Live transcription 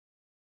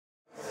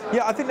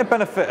Yeah, I think the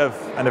benefit of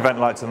an event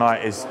like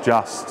tonight is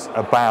just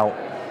about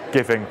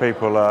giving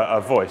people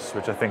a voice,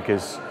 which I think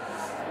is,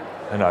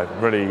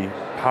 really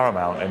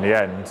paramount in the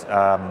end,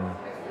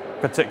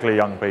 particularly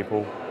young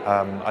people.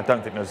 I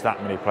don't think there's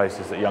that many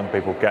places that young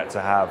people get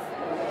to have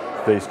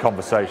these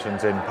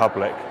conversations in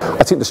public.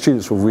 I think the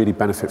students will really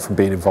benefit from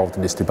being involved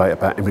in this debate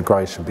about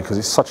immigration because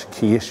it's such a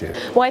key issue.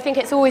 Well, I think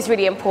it's always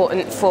really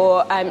important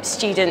for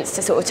students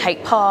to sort of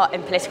take part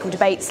in political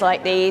debates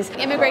like these.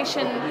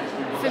 Immigration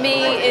for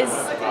me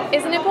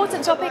is an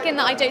important topic in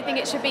that I don't think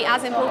it should be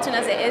as important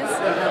as it is.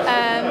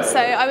 So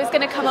I was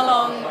going to come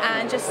along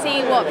and just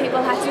see what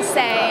people had to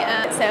say.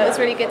 So it was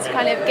really good to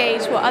kind of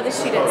gauge what other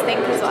students think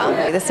as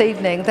well. This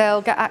evening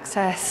they'll get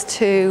access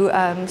to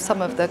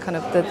some of the kind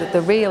of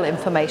the real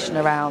information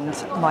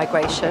around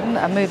migration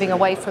and moving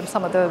away from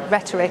some of the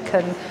rhetoric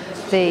and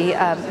the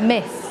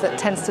myth that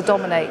tends to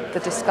dominate the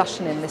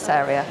discussion in this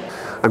area.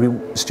 I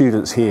mean,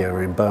 students here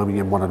are in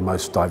Birmingham, one of the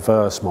most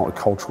diverse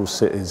multicultural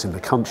cities in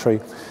the country.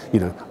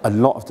 A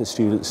lot of the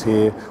students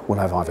here will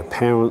have either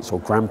parents or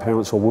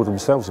grandparents or will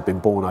themselves have been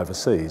born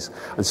overseas,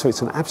 and so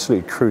it's an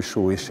absolutely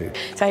crucial issue.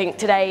 So I think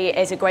today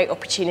is a great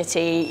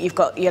opportunity. You've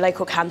got your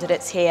local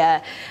candidates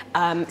here,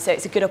 so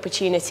it's a good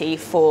opportunity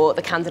for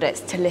the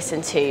candidates to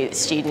listen to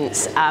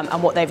students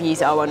and what their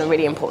views are on a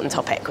really important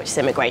topic, which is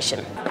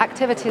immigration.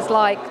 Activities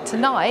like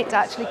tonight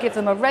actually give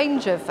them a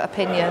range of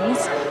opinions,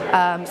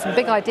 some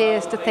big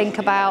ideas to think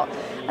about,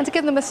 and to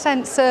give them a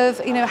sense of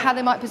how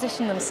they might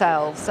position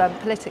themselves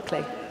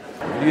politically.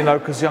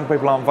 Because young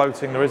people aren't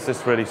voting, there is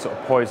this really sort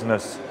of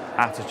poisonous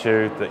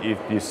attitude that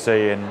you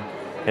see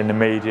in the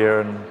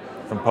media and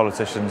from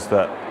politicians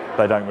that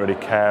they don't really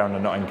care and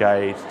they're not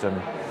engaged, and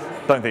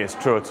I don't think it's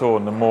true at all.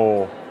 And the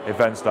more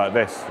events like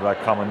this they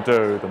come and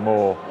do, the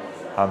more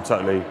I'm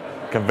totally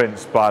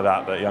convinced by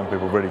that young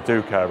people really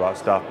do care about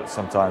stuff, but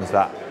sometimes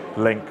that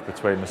link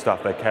between the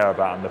stuff they care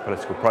about and the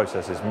political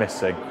process is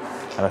missing,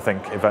 and I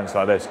think events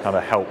like this kind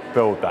of help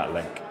build that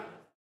link.